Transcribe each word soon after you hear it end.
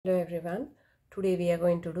everyone. Today we are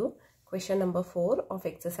going to do question number 4 of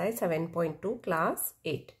exercise 7.2 class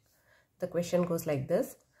 8. The question goes like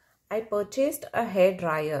this. I purchased a hair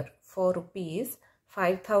dryer for rupees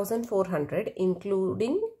 5,400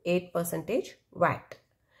 including 8% VAT.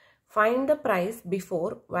 Find the price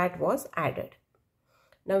before VAT was added.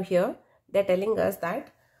 Now here they are telling us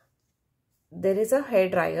that there is a hair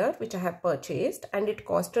dryer which I have purchased and it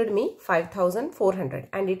costed me 5,400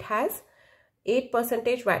 and it has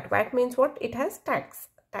 8% VAT. VAT means what? It has tax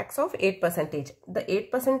of 8%. The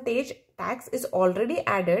 8% tax is already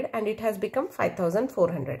added and it has become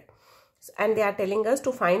 5,400. And they are telling us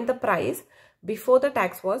to find the price before the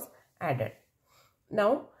tax was added.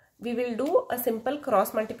 Now we will do a simple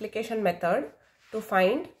cross multiplication method to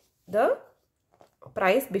find the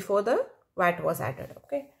price before the VAT was added.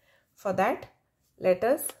 Okay. For that, let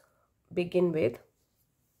us begin with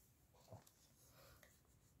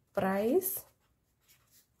price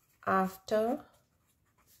after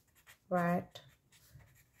VAT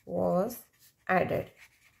was added.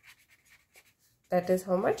 That is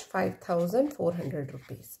how much? 5,400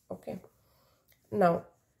 rupees. Okay. Now,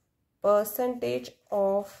 percentage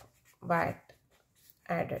of VAT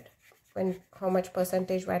added. How much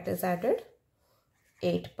percentage VAT is added?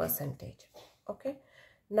 8%. Okay.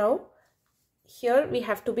 Now, here we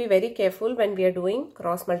have to be very careful when we are doing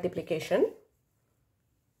cross multiplication.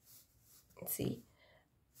 See,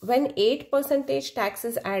 when 8% tax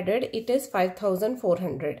is added, it is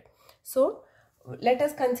 5,400. So, let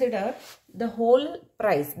us consider the whole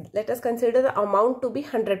price. Let us consider the amount to be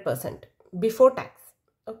 100% before tax.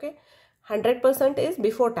 Okay, 100% is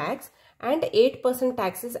before tax and 8%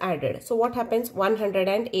 tax is added. So, what happens?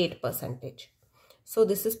 108%. So,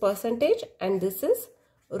 this is percentage and this is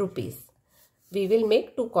rupees. We will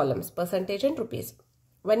make two columns, percentage and rupees.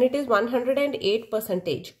 When it is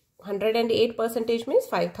 108%, 108% means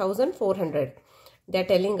 5,400. They are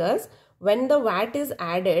telling us when the VAT is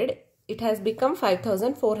added, it has become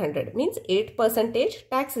 5,400. Means 8%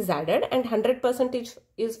 tax is added and 100%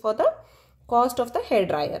 is for the cost of the hair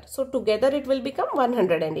dryer. So together it will become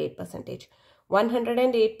 108%.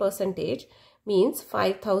 108% means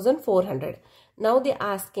 5,400. Now they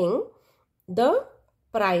are asking the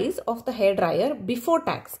price of the hair dryer before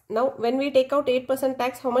tax. Now when we take out 8%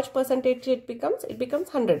 tax, how much percentage it becomes? It becomes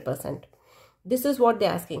 100%. This is what they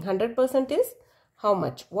are asking. 100% is how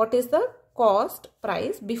much? What is the cost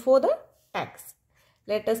price before the tax?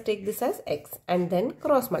 Let us take this as X and then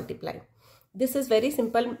cross multiply. This is very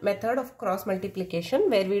simple method of cross multiplication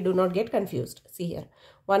where we do not get confused. See here,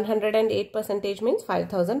 108% means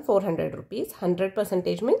 5,400 rupees.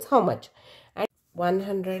 100% means how much? And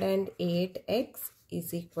 108x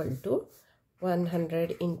is equal to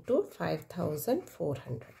 100 into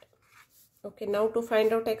 5,400. Okay, now to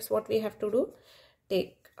find out x, what we have to do?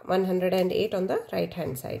 Take 108 on the right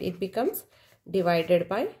hand side. It becomes divided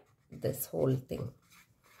by this whole thing.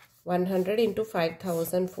 100 into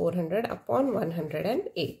 5,400 upon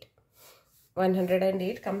 108.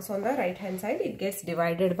 108 comes on the right hand side. It gets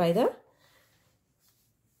divided by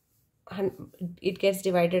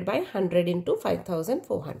 100 into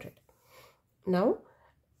 5,400. Now,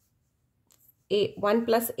 1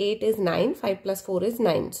 plus 8 is 9, 5 plus 4 is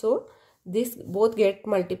 9. So, this both get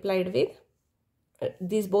multiplied with,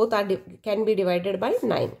 these both can be divided by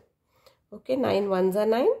 9. Okay, 9 ones are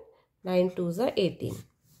 9, 9 twos are 18.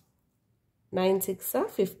 9 6 are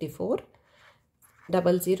 54,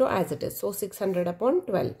 00 as it is. So, 600 upon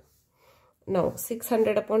 12. Now,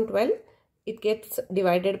 600 upon 12, it gets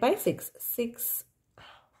divided by 6. 6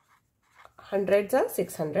 hundreds are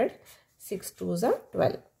 600. 6 twos are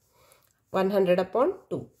 12. 100 upon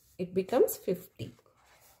 2. It becomes 50.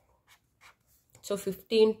 So,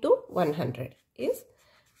 50 into 100 is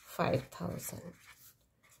 5,000.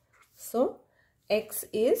 So, X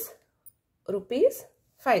is rupees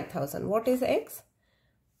 5,000. What is X?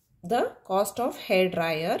 The cost of hair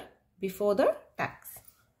dryer before the tax.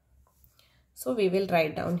 So, we will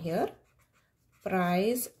write down here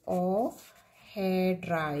price of hair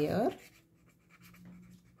dryer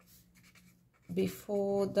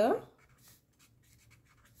before the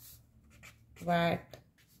VAT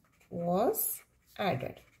was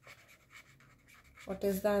added. What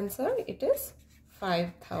is the answer? It is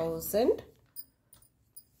 5,000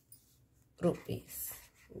 rupees.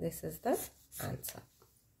 This is the answer.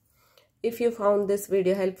 If you found this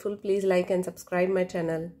video helpful, please like and subscribe my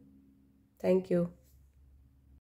channel. Thank you.